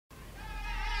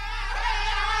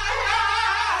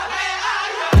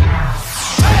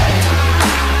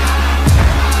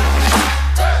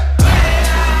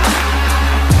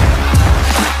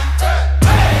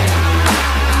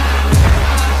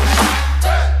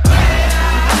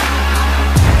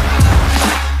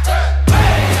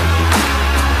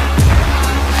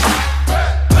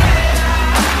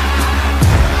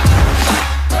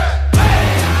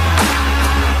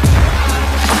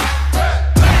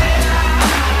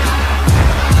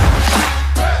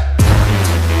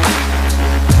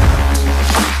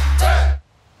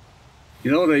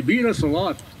You know, they beat us a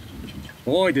lot.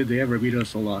 Boy, did they ever beat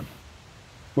us a lot.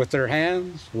 With their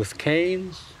hands, with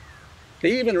canes.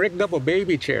 They even rigged up a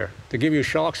baby chair to give you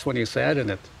shocks when you sat in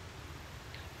it.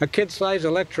 A kid-sized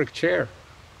electric chair.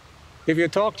 If you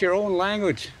talked your own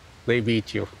language, they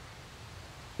beat you.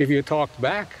 If you talked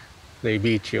back, they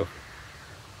beat you.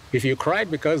 If you cried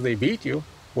because they beat you,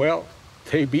 well,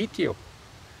 they beat you.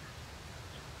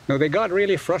 Now, they got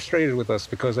really frustrated with us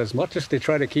because as much as they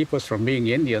tried to keep us from being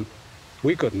Indian,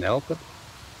 we couldn't help it.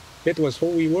 It was who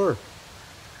we were.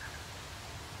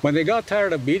 When they got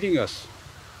tired of beating us,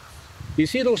 you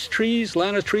see those trees,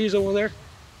 line of trees over there?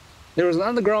 There was an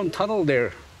underground tunnel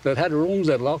there that had rooms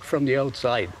that locked from the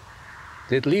outside.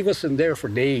 They'd leave us in there for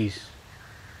days.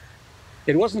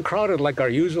 It wasn't crowded like our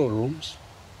usual rooms,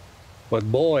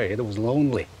 but boy, it was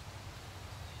lonely.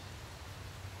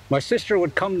 My sister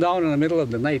would come down in the middle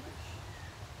of the night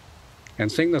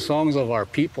and sing the songs of our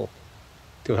people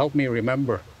to help me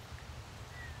remember.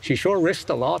 She sure risked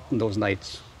a lot in those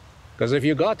nights, because if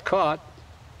you got caught,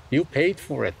 you paid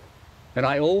for it, and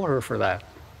I owe her for that.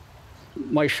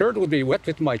 My shirt would be wet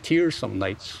with my tears some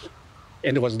nights,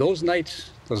 and it was those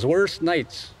nights, those worst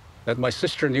nights, that my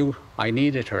sister knew I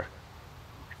needed her.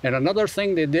 And another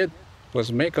thing they did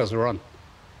was make us run.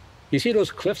 You see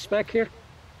those cliffs back here?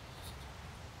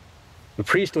 The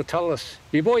priest would tell us,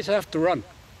 you boys have to run.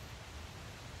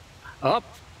 Up,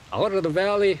 out of the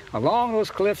valley, along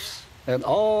those cliffs, and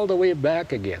all the way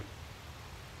back again.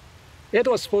 It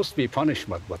was supposed to be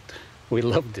punishment, but we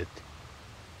loved it.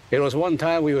 It was one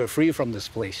time we were free from this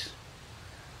place.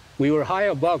 We were high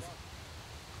above.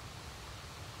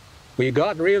 We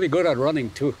got really good at running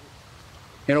too.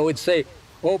 You know, we'd say,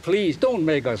 oh, please don't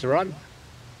make us run.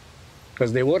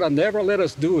 Because they would have never let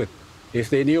us do it if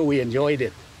they knew we enjoyed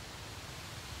it.